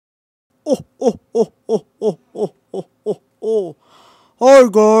oh. Hi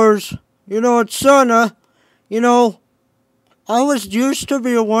guys, it's Santa. You know, I was used to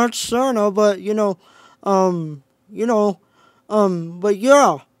be once Santa, but um, you know, but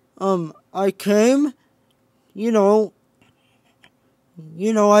yeah, I came, you know,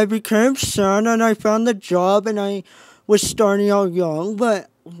 I became Santa and I found the job and I was starting out young, but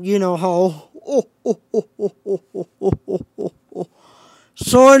you know how.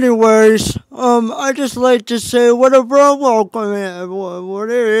 So, anyways, I just like to say whatever I welcome it.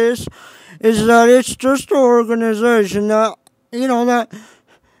 What it is that it's just an organization that you know that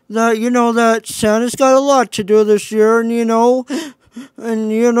Santa's got a lot to do this year, and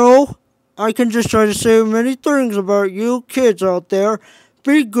I can just try to say many things about you kids out there.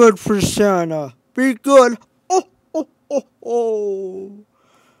 Be good for Santa. Be good. Oh.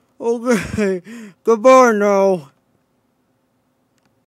 Okay. Goodbye now.